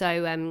stuff.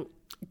 So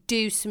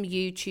do some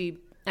YouTube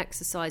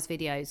exercise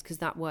videos, because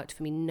that worked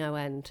for me no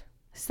end.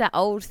 It's that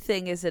old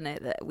thing, isn't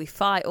it, that we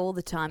fight all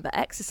the time, but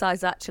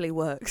exercise actually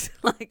works.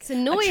 It's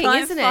annoying,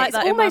 isn't it? It's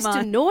almost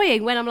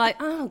annoying when I'm like,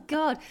 oh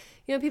God.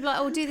 You know, people are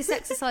like, oh, do this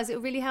exercise,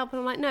 it'll really help. And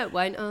I'm like, no, it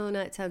won't. Oh, no,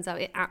 it turns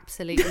out it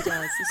absolutely does.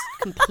 It's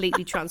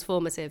completely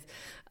transformative.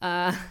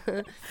 A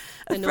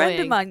friend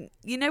of mine,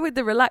 with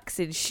the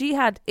relaxing,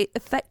 it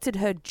affected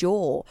her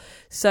jaw.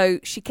 So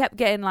she kept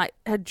getting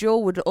her jaw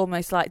would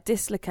almost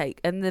dislocate.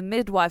 And the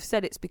midwife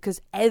said it's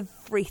because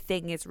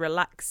everything is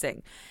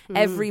relaxing.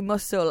 Every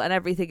muscle and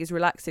everything is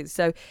relaxing.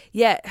 So,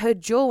 her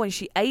jaw when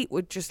she ate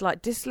would just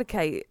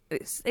dislocate.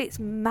 It's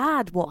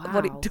mad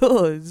what it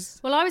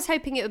does. Well, I was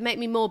hoping it would make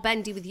me more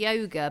bendy with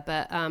yoga,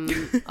 but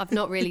I've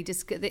not really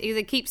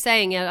they keep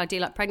saying I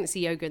do pregnancy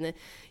yoga, and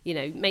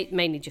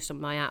mainly just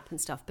on my app and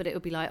stuff. But it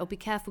would be be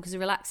careful because they're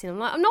relaxing. I'm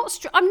like, I'm not.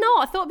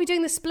 I thought I'd be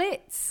doing the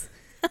splits.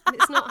 And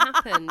it's not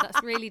happened.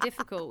 That's really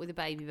difficult with a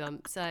baby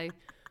bump. So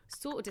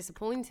sort of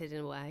disappointed in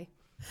a way.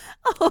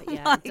 Oh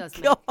yeah, my it does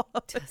God.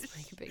 does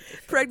make a big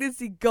difference.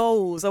 Pregnancy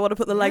goals. I want to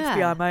put the legs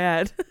behind my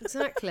head.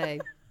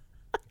 Exactly.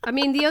 I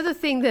mean, the other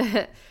thing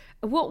that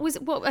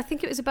I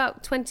think it was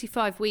about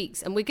 25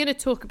 weeks, and we're going to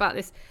talk about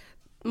this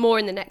more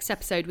in the next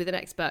episode with an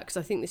expert, because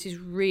I think this is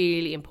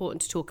really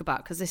important to talk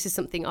about, because this is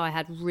something I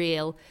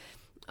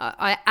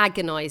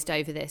agonised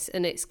over this,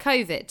 and it's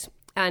COVID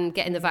and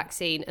getting the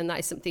vaccine, and that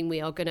is something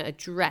we are going to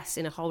address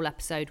in a whole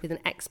episode with an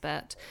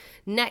expert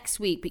next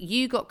week. But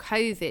you got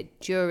COVID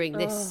during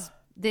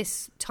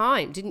this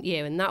time, didn't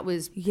you? And that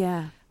was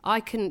I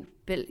couldn't,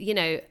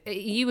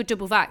 you were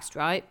double vaxxed,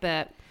 right?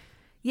 But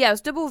yeah, I was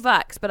double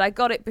vaxxed, but I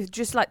got it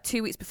just like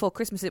 2 weeks before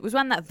Christmas. It was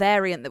when that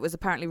variant that was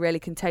apparently really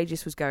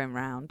contagious was going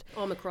round.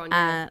 Omicron,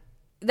 yeah.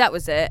 That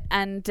was it.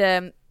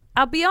 And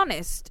I'll be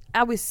honest,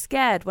 I was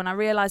scared when I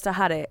realised I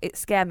had it. It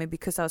scared me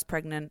because I was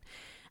pregnant,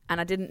 and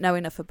I didn't know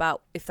enough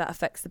about if that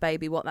affects the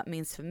baby, what that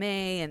means for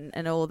me,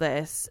 and all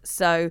this.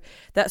 So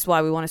that's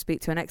why we want to speak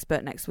to an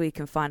expert next week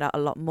and find out a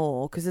lot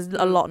more, because there's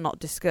a lot not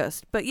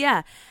discussed. But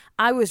yeah,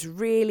 I was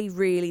really,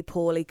 really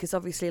poorly, because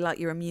obviously, like,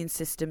 your immune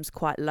system's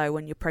quite low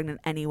when you're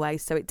pregnant anyway.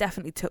 So it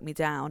definitely took me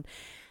down.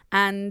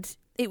 And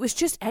it was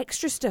just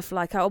extra stuff.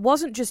 Like, I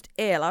wasn't just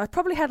ill. I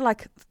probably had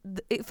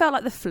it felt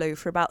like the flu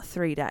for about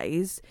 3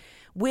 days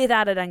with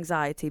added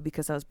anxiety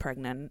because I was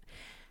pregnant.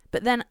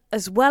 But then,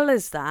 as well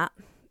as that,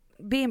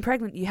 being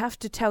pregnant, you have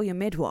to tell your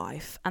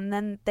midwife, and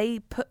then they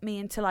put me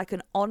into like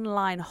an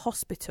online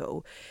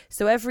hospital.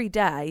 So every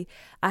day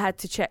I had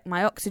to check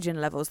my oxygen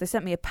levels. They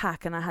sent me a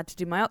pack, and I had to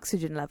do my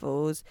oxygen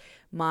levels,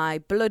 my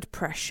blood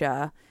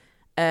pressure,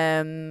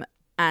 and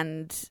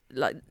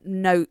like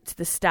note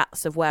the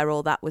stats of where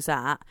all that was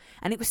at.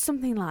 And it was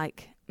something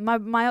like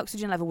my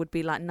oxygen level would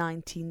be like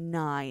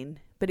 99.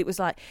 But it was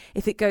like,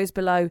 if it goes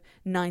below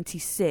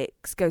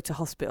 96, go to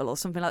hospital or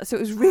something like that. So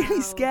it was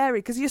really scary,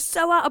 because you're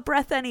so out of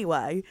breath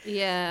anyway.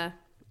 Yeah.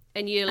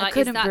 And you're like,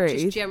 is that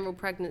just general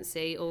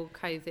pregnancy or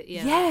COVID?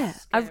 Yeah.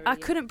 I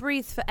couldn't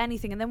breathe for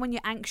anything. And then when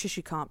you're anxious,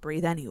 you can't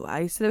breathe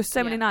anyway. So there were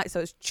so many nights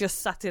I was just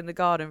sat in the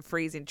garden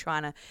freezing,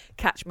 trying to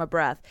catch my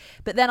breath.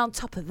 But then on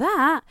top of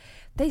that,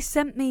 they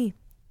sent me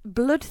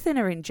blood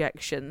thinner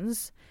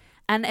injections.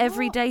 And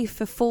every day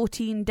for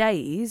 14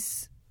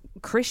 days...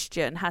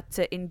 Christian had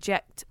to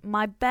inject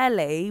my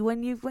belly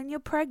when you're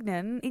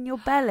pregnant, in your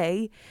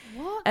belly.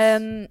 What?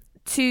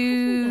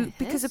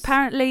 Because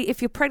apparently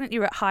if you're pregnant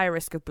you're at higher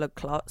risk of blood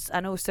clots,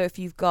 and also if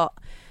you've got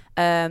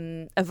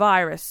a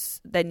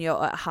virus then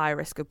you're at high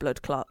risk of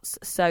blood clots.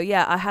 So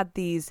yeah, I had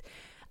these.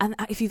 And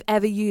if you've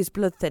ever used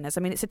blood thinners,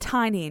 I mean, it's a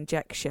tiny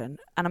injection,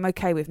 and I'm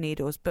okay with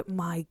needles, but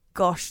my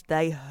gosh,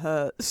 they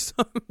hurt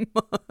so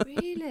much.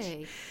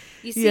 Really?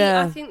 You see,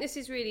 I think this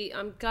is really...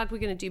 I'm glad we're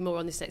going to do more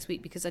on this next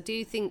week, because I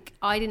do think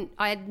I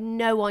had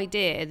no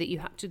idea that you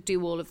had to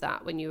do all of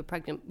that when you were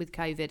pregnant with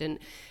COVID. And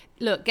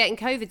look, getting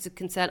COVID's a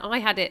concern. I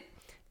had it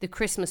the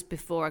Christmas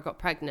before I got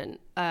pregnant,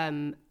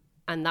 and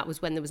that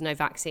was when there was no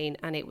vaccine,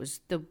 and it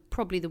was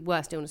probably the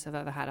worst illness I've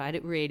ever had. I had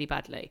it really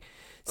badly.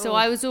 So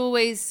I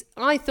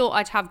thought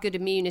I'd have good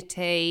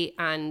immunity,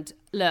 and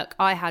look,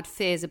 I had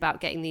fears about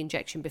getting the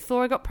injection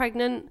before I got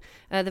pregnant,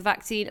 the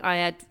vaccine. I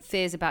had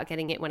fears about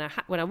getting it when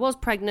I was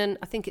pregnant.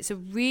 I think it's a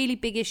really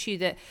big issue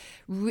that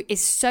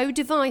is so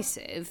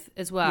divisive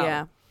as well.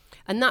 Yeah.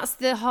 And that's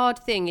the hard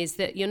thing, is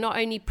that you're not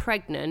only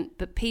pregnant,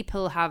 but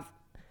people have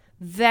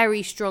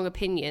very strong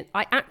opinion.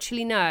 I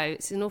actually know,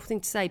 it's an awful thing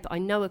to say, but I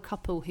know a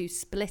couple who have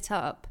split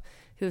up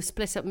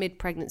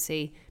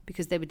mid-pregnancy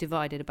because they were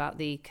divided about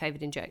the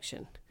COVID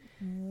injection.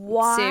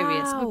 Wow.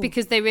 Serious.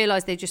 Because they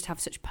realised they just have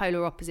such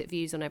polar opposite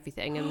views on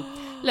everything. And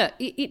look,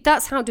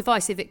 that's how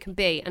divisive it can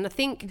be. And I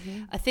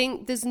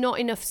think there's not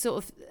enough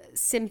sort of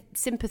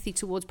sympathy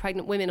towards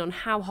pregnant women on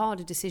how hard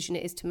a decision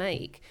it is to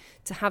make,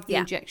 to have the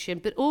injection.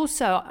 But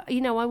also,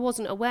 I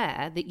wasn't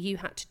aware that you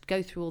had to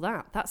go through all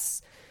that.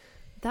 That's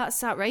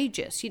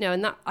outrageous,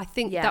 and that, I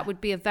think that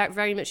would be a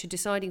very much a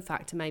deciding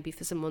factor maybe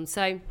for someone.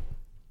 So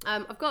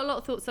I've got a lot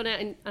of thoughts on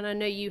it, and I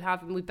know you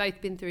have, and we've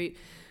both been through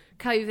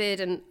COVID,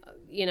 and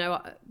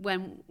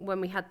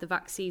when we had the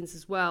vaccines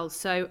as well.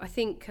 So I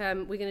think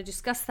we're going to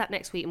discuss that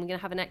next week, and we're going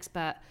to have an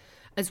expert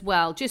as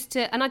well,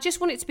 and I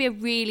just want it to be a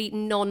really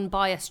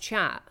non-biased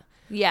chat.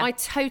 Yeah, I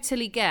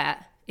totally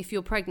get if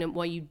you're pregnant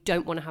why you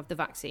don't want to have the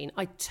vaccine.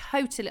 I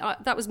felt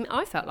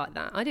like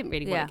that. I didn't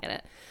really want to get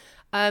it.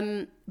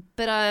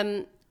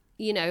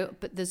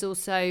 But there's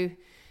also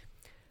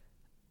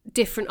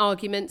different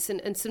arguments,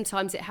 and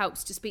sometimes it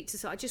helps to speak to.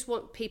 So I just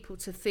want people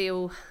to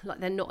feel like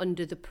they're not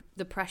under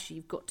the pressure.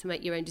 You've got to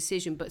make your own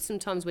decision. But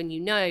sometimes when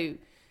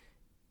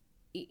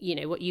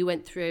what you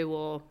went through,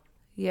 or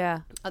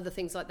other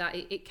things like that,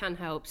 it can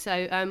help.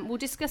 So we'll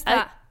discuss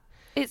that.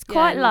 It's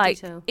quite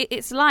like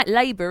it's like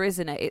labour,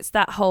 isn't it? It's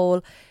that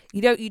whole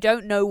you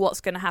don't know what's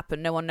going to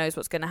happen. No one knows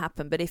what's going to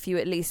happen. But if you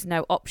at least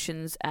know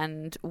options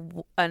and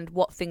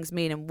what things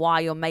mean and why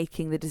you're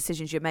making the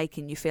decisions you're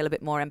making, you feel a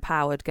bit more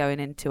empowered going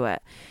into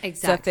it.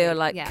 Exactly. So I feel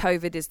like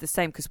COVID is the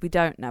same, because we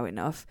don't know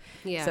enough.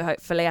 Yeah. So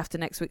hopefully after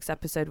next week's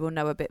episode, we'll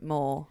know a bit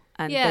more.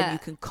 And then you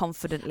can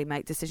confidently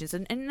make decisions.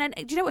 And then,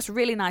 do you know what's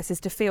really nice is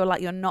to feel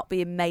like you're not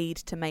being made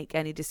to make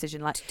any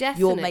decision. Like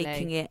you're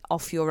making it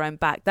off your own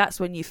back. That's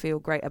when you feel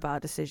great about a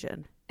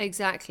decision.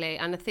 Exactly.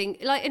 And I think,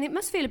 and it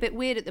must feel a bit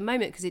weird at the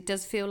moment because it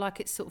does feel like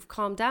it's sort of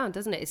calmed down,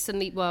 doesn't it? It's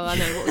suddenly, I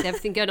know what with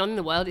everything going on in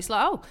the world, it's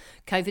like,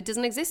 COVID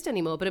doesn't exist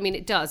anymore. But I mean,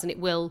 it does, and it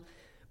will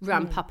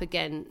ramp up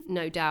again,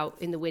 no doubt,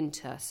 in the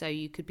winter. So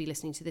you could be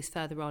listening to this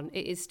further on.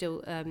 It is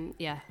still, a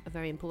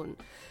very important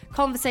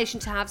conversation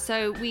to have.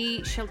 So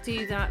we shall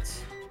do that.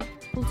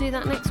 We'll do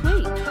that next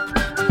week.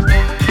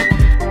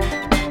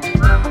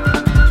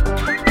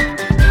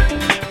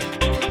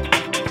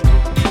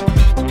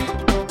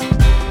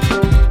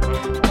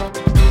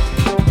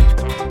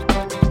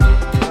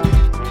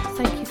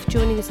 Thank you for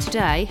joining us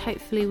today.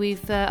 Hopefully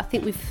I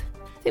think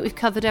we've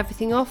covered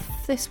everything off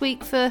this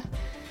week for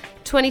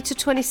 20 to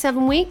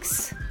 27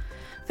 weeks.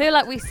 I feel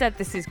like we said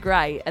this is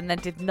great and then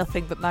did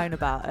nothing but moan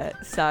about it.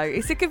 So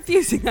it's a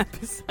confusing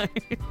episode.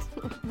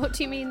 What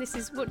do you mean this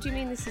is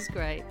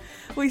great?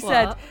 We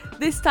said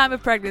this time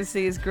of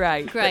pregnancy is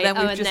great. But then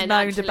we've just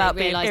moaned about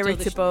being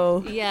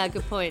irritable. Yeah,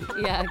 good point.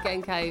 Yeah,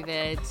 getting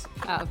COVID,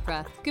 out of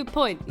breath. Good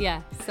point.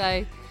 Yeah.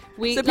 So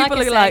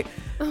people are like,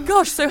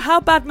 gosh, so how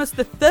bad must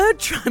the third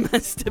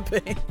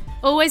trimester be?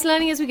 Always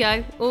learning as we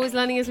go,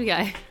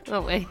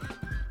 aren't we?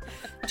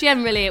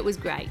 Generally, it was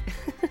great.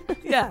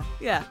 Yeah.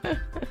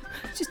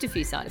 Just a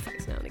few side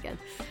effects now and again.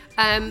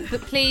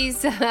 But please,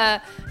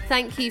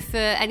 thank you for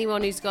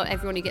everyone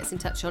who gets in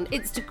touch on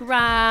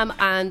Instagram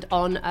and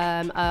on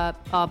our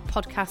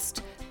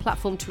podcast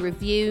platform to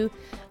review.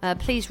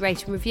 Please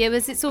rate and review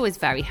us. It's always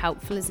very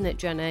helpful, isn't it,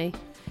 Jenny?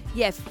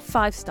 Yeah,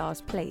 5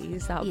 stars,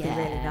 please. That would be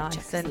really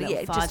nice. And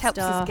it just helps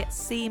us get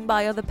seen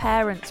by other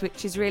parents,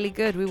 which is really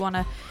good. We want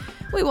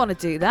to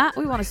do that.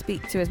 We want to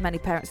speak to as many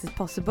parents as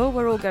possible.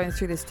 We're all going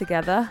through this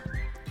together.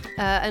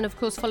 And of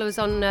course, follow us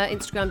on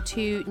Instagram,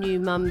 2 New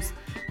Mums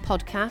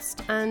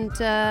Podcast. And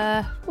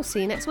we'll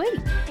see you next week.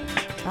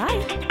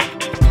 Bye.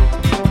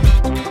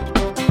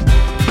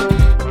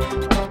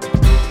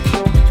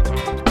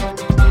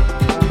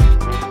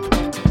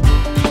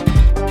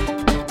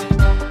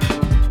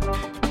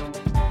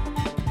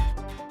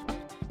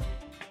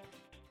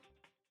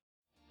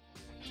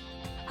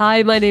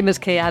 Hi, my name is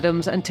Kay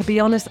Adams, and to be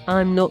honest,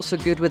 I'm not so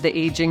good with the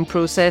ageing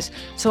process,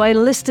 so I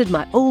enlisted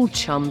my old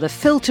chum, the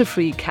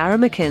filter-free Cara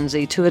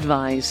McKenzie, to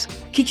advise.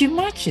 Could you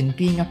imagine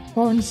being a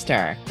porn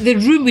star? The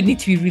room would need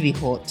to be really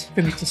hot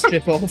for me to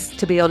strip off.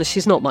 To be honest,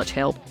 she's not much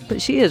help,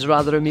 but she is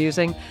rather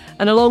amusing.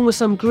 And along with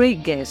some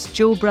great guests,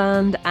 Joe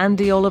Brand,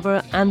 Andy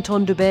Oliver,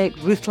 Anton Dubeck,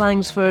 Ruth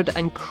Langsford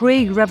and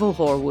Craig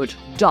Revel-Horwood,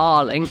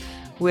 darling,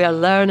 we are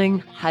learning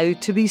how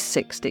to be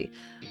 60.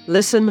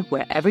 Listen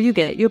wherever you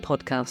get your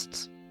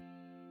podcasts.